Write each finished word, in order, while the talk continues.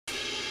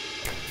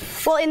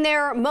Well, in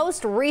their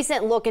most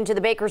recent look into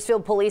the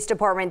Bakersfield Police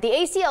Department, the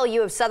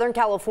ACLU of Southern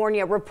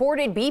California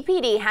reported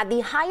BPD had the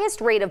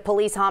highest rate of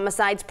police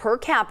homicides per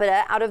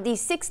capita out of the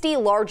 60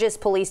 largest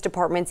police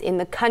departments in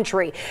the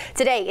country.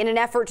 Today, in an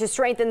effort to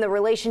strengthen the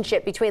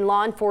relationship between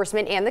law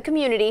enforcement and the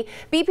community,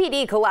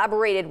 BPD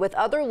collaborated with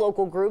other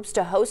local groups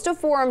to host a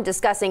forum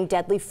discussing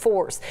deadly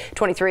force.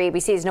 23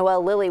 ABC's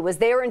Noelle Lilly was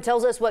there and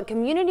tells us what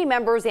community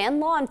members and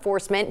law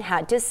enforcement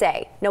had to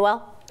say.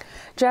 Noelle?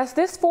 Jess,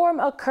 this forum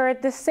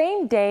occurred the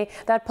same day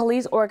that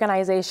police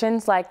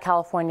organizations like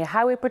California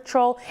Highway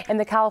Patrol and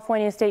the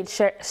California State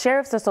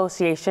Sheriff's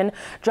Association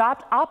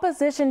dropped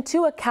opposition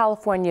to a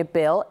California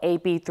bill,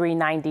 AB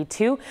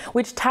 392,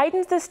 which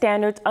tightens the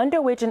standards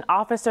under which an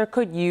officer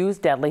could use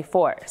deadly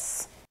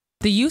force.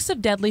 The use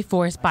of deadly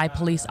force by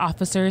police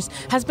officers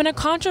has been a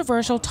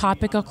controversial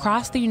topic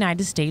across the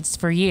United States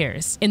for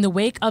years. In the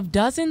wake of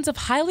dozens of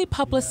highly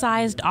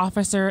publicized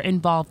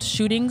officer-involved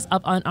shootings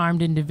of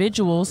unarmed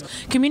individuals,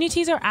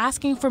 communities are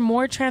asking for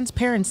more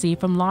transparency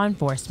from law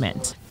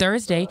enforcement.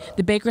 Thursday,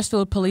 the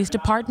Bakersfield Police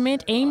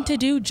Department aimed to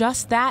do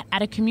just that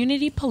at a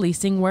community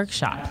policing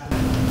workshop.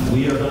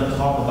 We are going to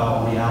talk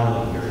about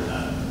reality here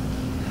tonight.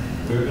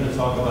 We're going to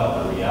talk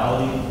about the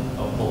reality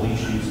of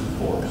police use of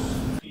force.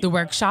 The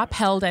workshop,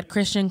 held at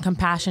Christian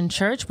Compassion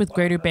Church with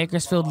Greater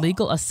Bakersfield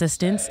Legal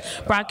Assistance,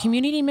 brought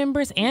community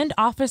members and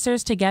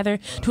officers together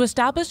to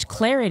establish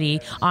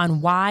clarity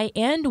on why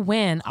and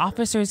when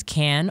officers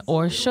can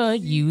or should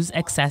use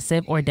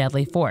excessive or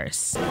deadly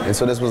force. And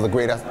so this was a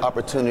great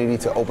opportunity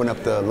to open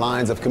up the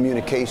lines of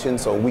communication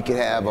so we could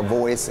have a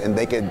voice and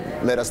they could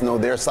let us know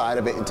their side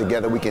of it, and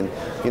together we can,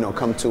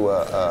 come to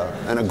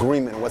an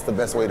agreement what's the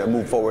best way to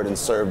move forward and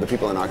serve the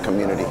people in our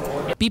community.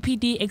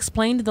 BPD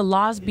explained the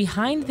laws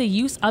behind the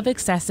use of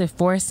excessive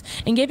force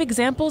and gave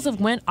examples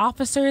of when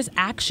officers'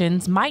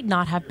 actions might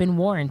not have been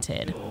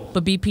warranted.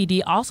 But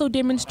BPD also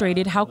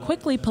demonstrated how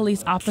quickly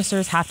police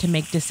officers have to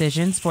make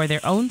decisions for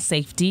their own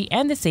safety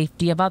and the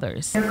safety of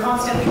others. They're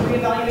constantly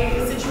reevaluating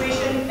the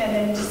situation and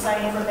then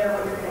deciding from there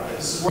what you're going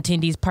to do.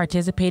 Attendees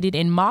participated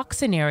in mock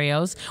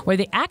scenarios where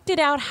they acted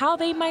out how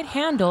they might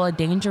handle a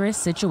dangerous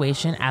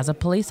situation as a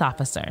police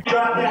officer.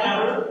 Drop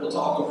that. We'll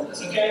talk over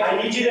this, okay?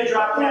 I need you to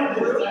drop that.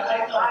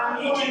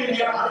 I need you to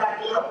drop that.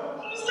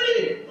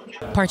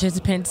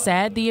 Participants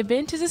said the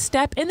event is a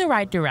step in the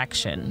right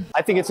direction.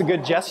 I think it's a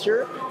good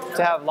gesture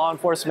to have law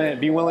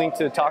enforcement be willing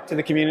to talk to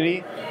the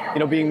community,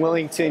 being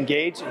willing to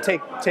engage,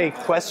 take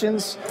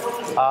questions,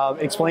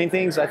 explain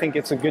things. I think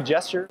it's a good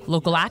gesture.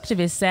 Local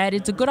activists said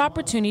it's a good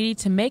opportunity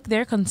to make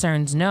their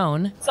concerns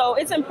known. So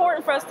it's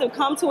important for us to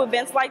come to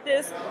events like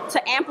this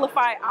to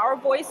amplify our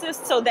voices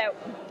so that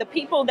the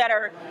people that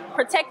are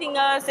protecting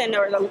us and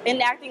are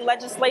enacting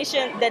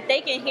legislation, that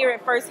they can hear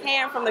it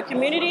firsthand from the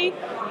community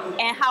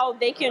and how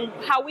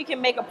we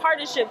can make a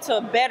partnership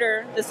to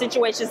better the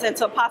situations and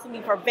to possibly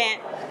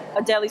prevent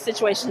a deadly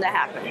situation to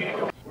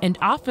happen. And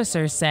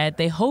officers said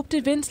they hoped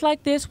events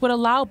like this would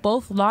allow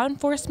both law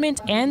enforcement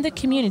and the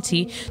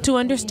community to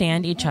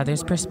understand each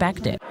other's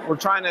perspective. We're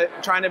trying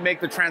to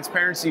make the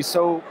transparency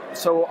so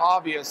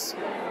obvious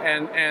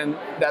and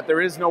that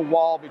there is no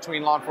wall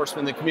between law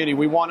enforcement and the community.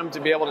 We want them to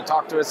be able to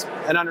talk to us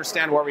and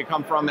understand where we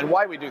come from and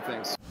why we do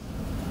things.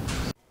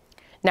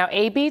 Now,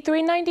 AB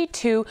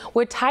 392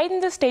 would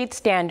tighten the state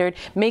standard,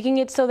 making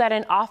it so that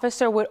an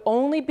officer would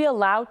only be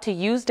allowed to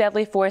use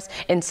deadly force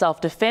in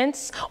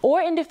self-defense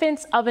or in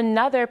defense of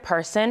another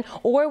person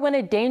or when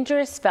a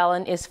dangerous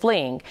felon is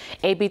fleeing.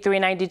 AB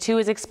 392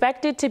 is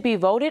expected to be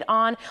voted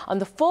on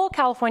the full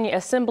California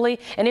Assembly,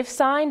 and if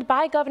signed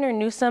by Governor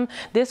Newsom,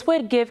 this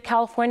would give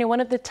California one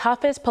of the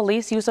toughest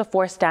police use of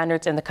force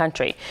standards in the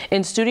country.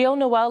 In studio,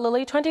 Noelle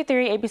Lilly,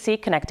 23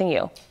 ABC, connecting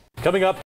you. Coming up.